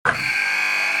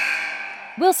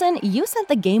Wilson, you sent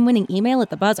the game-winning email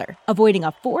at the buzzer, avoiding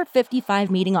a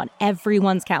 4:55 meeting on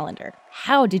everyone's calendar.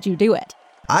 How did you do it?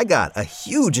 I got a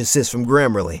huge assist from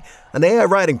Grammarly, an AI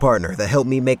writing partner that helped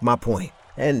me make my point.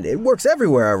 And it works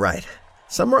everywhere I write.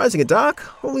 Summarizing a doc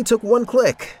only took one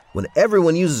click. When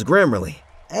everyone uses Grammarly,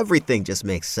 everything just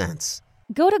makes sense.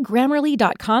 Go to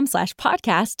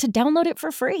Grammarly.com/podcast to download it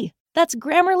for free. That's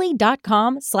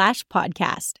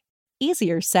Grammarly.com/podcast.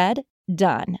 Easier said,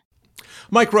 done.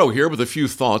 Mike Rowe here with a few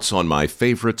thoughts on my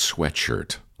favorite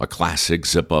sweatshirt. A classic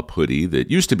zip-up hoodie that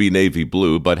used to be navy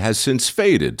blue but has since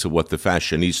faded to what the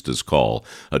fashionistas call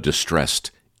a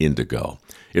distressed indigo.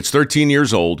 It's 13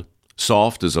 years old,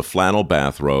 soft as a flannel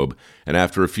bathrobe, and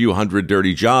after a few hundred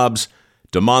dirty jobs,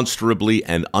 demonstrably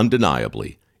and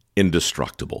undeniably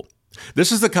indestructible.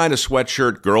 This is the kind of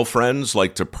sweatshirt girlfriends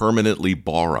like to permanently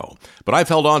borrow. But I've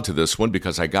held on to this one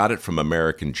because I got it from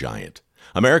American Giant.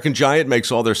 American Giant makes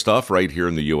all their stuff right here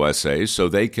in the USA so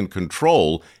they can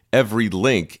control every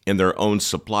link in their own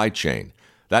supply chain.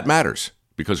 That matters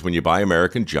because when you buy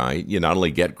American Giant, you not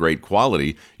only get great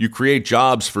quality, you create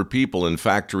jobs for people in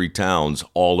factory towns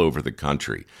all over the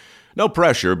country. No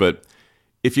pressure, but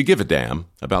if you give a damn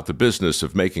about the business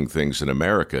of making things in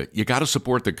America, you got to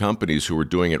support the companies who are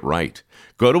doing it right.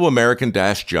 Go to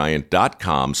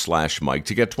american-giant.com/Mike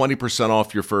to get 20%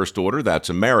 off your first order. That's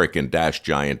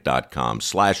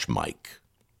american-giant.com/Mike.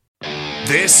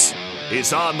 This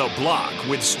is On the Block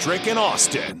with Strick and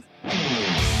Austin.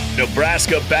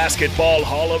 Nebraska Basketball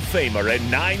Hall of Famer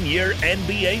and 9-year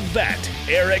NBA vet,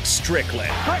 Eric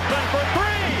Strickland. Strickland for three!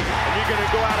 And you're going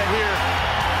to go out of here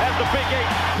as the Big 8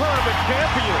 tournament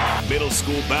champion. Middle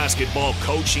school basketball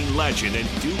coaching legend and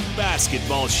Duke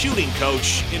basketball shooting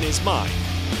coach in his mind,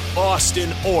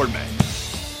 Austin Orman.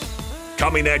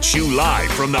 Coming at you live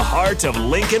from the heart of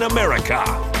Lincoln, America.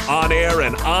 On air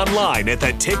and online at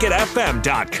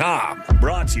theticketfm.com.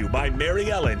 Brought to you by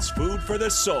Mary Ellen's Food for the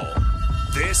Soul.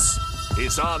 This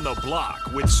is On the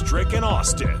Block with Strick and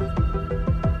Austin.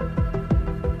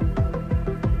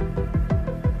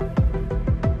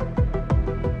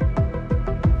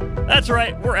 That's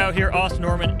right. We're out here, Austin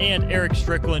Norman and Eric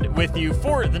Strickland, with you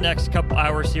for the next couple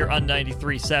hours here on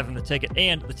 93.7 The Ticket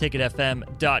and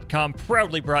theticketfm.com.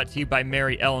 Proudly brought to you by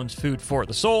Mary Ellen's Food for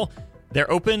the Soul. They're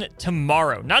open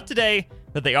tomorrow. Not today,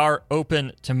 but they are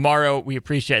open tomorrow. We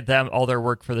appreciate them, all their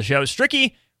work for the show.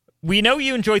 Stricky, we know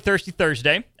you enjoy Thirsty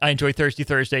Thursday. I enjoy Thirsty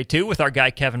Thursday, too, with our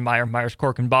guy Kevin Meyer, Meyer's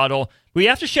Cork and Bottle. We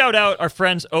have to shout out our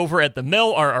friends over at the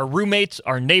mill, our roommates,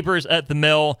 our neighbors at the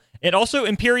mill, and also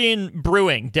Empyrean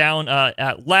Brewing down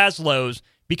at Laszlo's.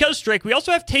 Because, Strick, we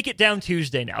also have Take It Down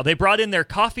Tuesday now. They brought in their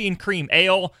coffee and cream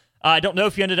ale. I don't know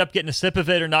if you ended up getting a sip of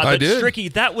it or not, but did.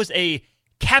 Stricky, that was a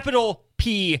capital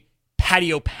P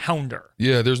patio pounder.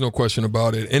 Yeah, there's no question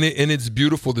about it. And it's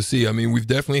beautiful to see. I mean, we've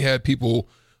definitely had people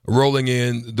rolling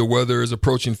in. The weather is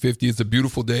approaching 50. It's a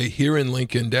beautiful day here in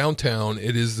Lincoln, downtown.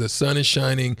 The sun is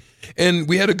shining. And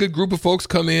we had a good group of folks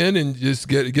come in and just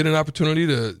get an opportunity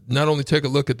to not only take a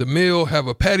look at the mill, have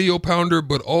a patio pounder,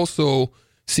 but also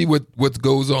see what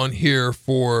goes on here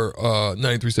for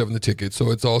 93.7 The Ticket. So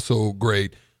it's also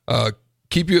great.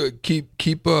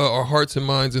 Keep our hearts and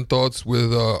minds and thoughts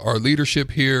with our leadership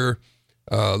here.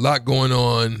 A lot going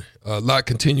on, a lot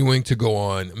continuing to go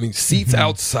on. I mean, seats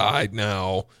outside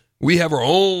now. We have our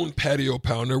own patio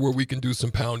pounder where we can do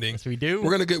some pounding. Yes, we do.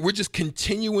 We're just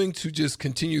continuing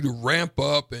to ramp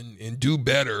up and do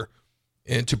better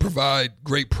and to provide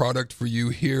great product for you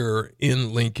here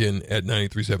in Lincoln at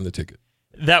 93.7 The Ticket.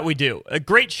 That we do. A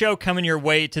great show coming your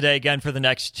way today again for the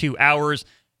next 2 hours.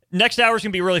 Next hour is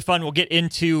going to be really fun. We'll get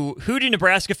into who do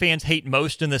Nebraska fans hate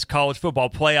most in this college football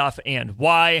playoff and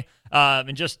why.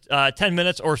 In just 10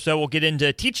 minutes or so, we'll get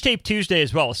into Teach Tape Tuesday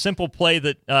as well, a simple play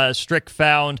that Strick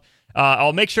found.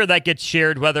 I'll make sure that gets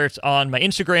shared, whether it's on my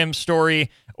Instagram story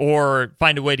or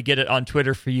find a way to get it on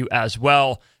Twitter for you as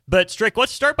well. But Strick,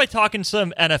 let's start by talking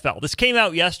some NFL. This came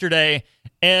out yesterday,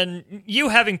 and you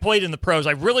having played in the pros,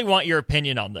 I really want your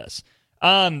opinion on this.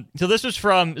 So this was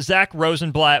from Zach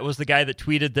Rosenblatt, was the guy that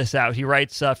tweeted this out. He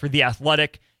writes for The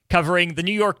Athletic, covering the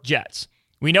New York Jets.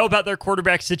 We know about their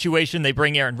quarterback situation. They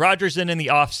bring Aaron Rodgers in the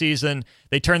offseason.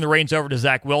 They turn the reins over to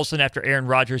Zack Wilson after Aaron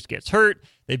Rodgers gets hurt.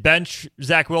 They bench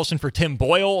Zack Wilson for Tim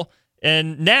Boyle.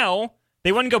 And now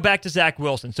they want to go back to Zack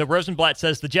Wilson. So Rosenblatt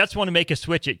says the Jets want to make a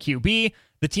switch at QB.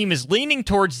 The team is leaning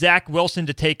towards Zack Wilson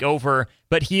to take over,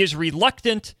 but he is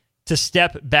reluctant to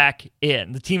step back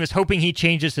in. The team is hoping he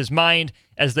changes his mind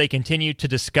as they continue to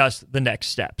discuss the next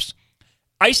steps.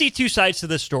 I see two sides to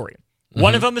this story.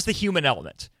 One of them is the human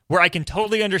element, where I can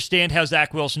totally understand how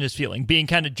Zack Wilson is feeling, being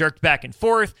kind of jerked back and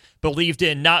forth, believed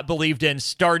in, not believed in,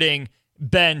 starting,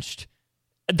 benched.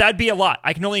 That'd be a lot.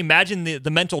 I can only imagine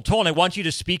the mental toll, and I want you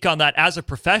to speak on that as a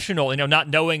professional, not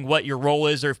knowing what your role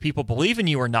is or if people believe in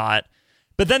you or not.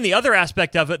 But then the other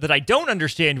aspect of it that I don't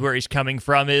understand where he's coming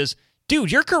from is,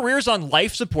 dude, your career's on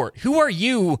life support. Who are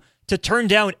you to turn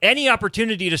down any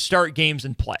opportunity to start games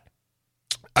and play?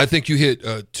 I think you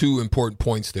hit two important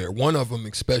points there. One of them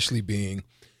especially being,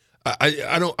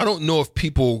 I don't know if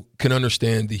people can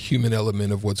understand the human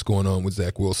element of what's going on with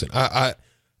Zack Wilson.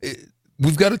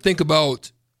 We've got to think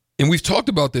about, and we've talked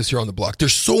about this here on the block,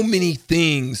 there's so many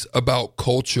things about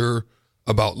culture,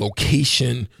 about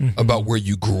location, about where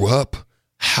you grew up,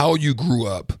 how you grew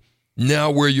up,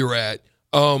 now where you're at.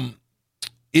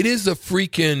 It is a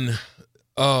freaking,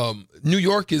 New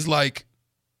York is like,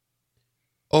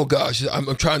 oh gosh,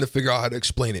 I'm trying to figure out how to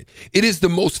explain it. It is the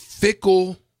most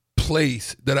fickle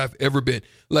place that I've ever been.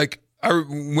 Like,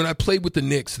 when I played with the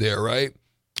Knicks there, right?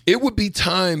 It would be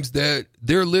times that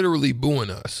they're literally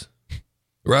booing us,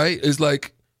 right? It's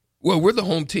like, well, we're the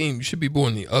home team. You should be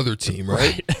booing the other team,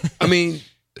 right? I mean,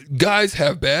 guys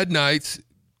have bad nights.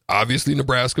 Obviously,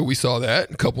 Nebraska, we saw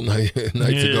that a couple nights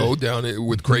ago down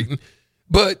with Creighton.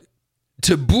 But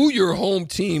to boo your home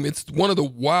team, it's one of the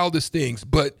wildest things.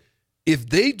 But if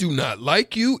they do not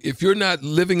like you, if you're not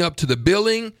living up to the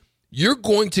billing, you're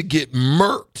going to get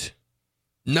murked.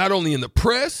 Not only in the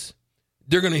press,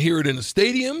 they're going to hear it in the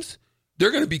stadiums.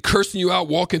 They're going to be cursing you out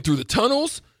walking through the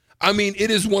tunnels. I mean, it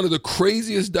is one of the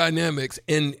craziest dynamics.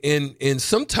 And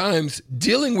sometimes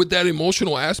dealing with that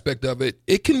emotional aspect of it,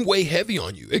 it can weigh heavy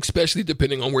on you, especially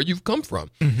depending on where you've come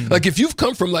from. Like if you've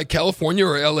come from like California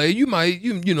or LA, you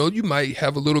might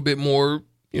have a little bit more,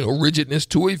 rigidness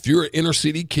to it. If you're an inner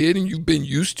city kid and you've been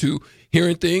used to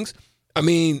hearing things. I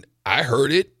mean, I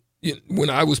heard it when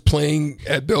I was playing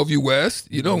at Bellevue West,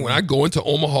 when I go into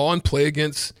Omaha and play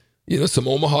against, some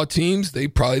Omaha teams, they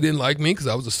probably didn't like me because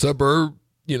I was a suburb,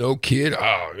 kid.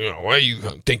 Why you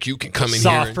think you can come in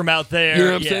soft here from out there? You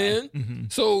know what I'm saying?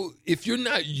 So if you're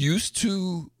not used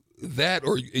to that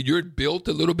or you're built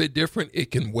a little bit different, it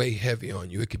can weigh heavy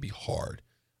on you. It can be hard.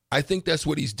 I think that's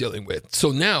what he's dealing with. So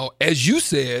now, as you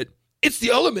said, it's the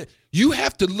element. You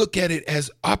have to look at it as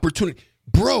opportunity.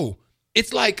 Bro,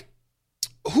 it's like,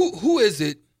 who is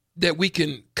it that we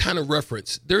can kind of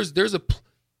reference? There's a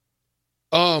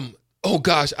oh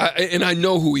gosh, I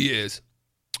know who he is.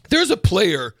 There's a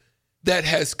player that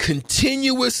has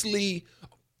continuously,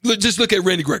 just look at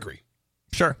Randy Gregory.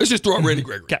 Sure. Let's just throw out Randy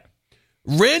Gregory. Okay.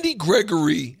 Randy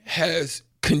Gregory has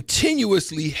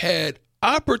continuously had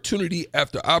opportunity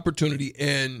after opportunity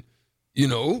and,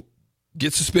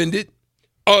 get suspended.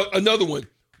 Another one.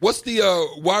 What's the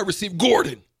wide receiver?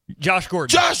 Gordon. Josh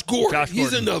Gordon.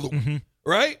 He's another one,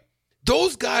 right?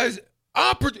 Those guys,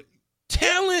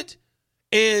 talent,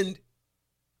 and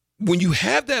when you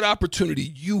have that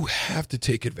opportunity, you have to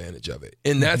take advantage of it.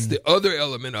 And that's the other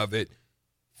element of it.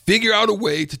 Figure out a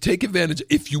way to take advantage.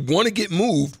 If you want to get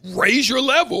moved, raise your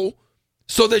level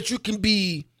so that you can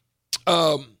be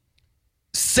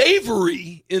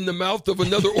savory in the mouth of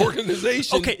another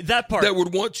organization. Okay, that part. That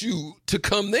would want you to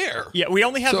come there. Yeah, we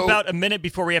only have about a minute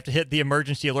before we have to hit the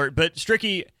emergency alert. But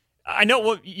Stricky, I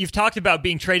know you've talked about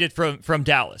being traded from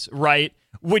Dallas, right?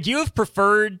 Would you have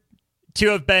preferred to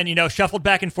have been, shuffled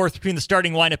back and forth between the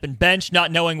starting lineup and bench,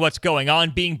 not knowing what's going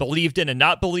on, being believed in and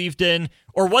not believed in?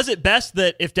 Or was it best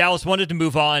that if Dallas wanted to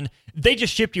move on, they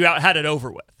just shipped you out, had it over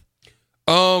with?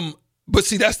 But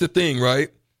see, that's the thing, right?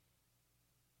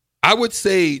 I would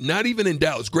say not even in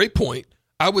Dallas. Great point.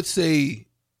 I would say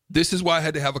this is why I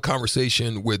had to have a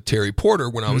conversation with Terry Porter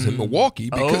when I was in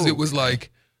Milwaukee, because it was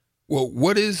like, well,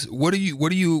 what do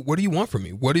you want from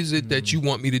me? What is it that you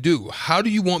want me to do? How do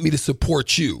you want me to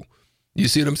support you? You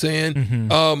see what I'm saying?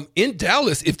 In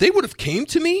Dallas, if they would have came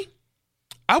to me,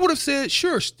 I would have said,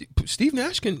 sure, Steve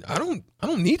Nash can. I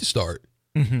don't need to start.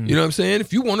 You know what I'm saying?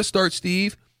 If you want to start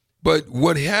Steve. But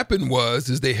what happened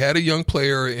is they had a young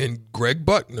player in Greg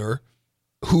Buckner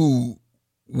who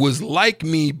was like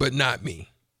me, but not me.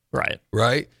 Right.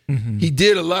 He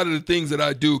did a lot of the things that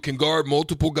I do, can guard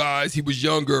multiple guys. He was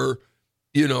younger.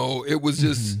 It was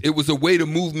just, it was a way to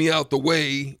move me out the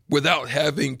way without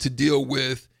having to deal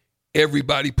with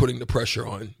everybody putting the pressure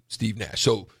on Steve Nash.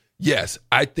 So, yes,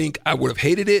 I think I would have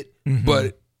hated it,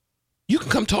 but you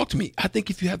can come talk to me. I think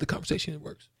if you have the conversation, it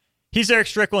works. He's Eric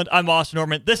Strickland. I'm Austin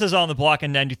Orman. This is On the Block on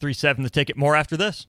 93.7 The Ticket. More after this.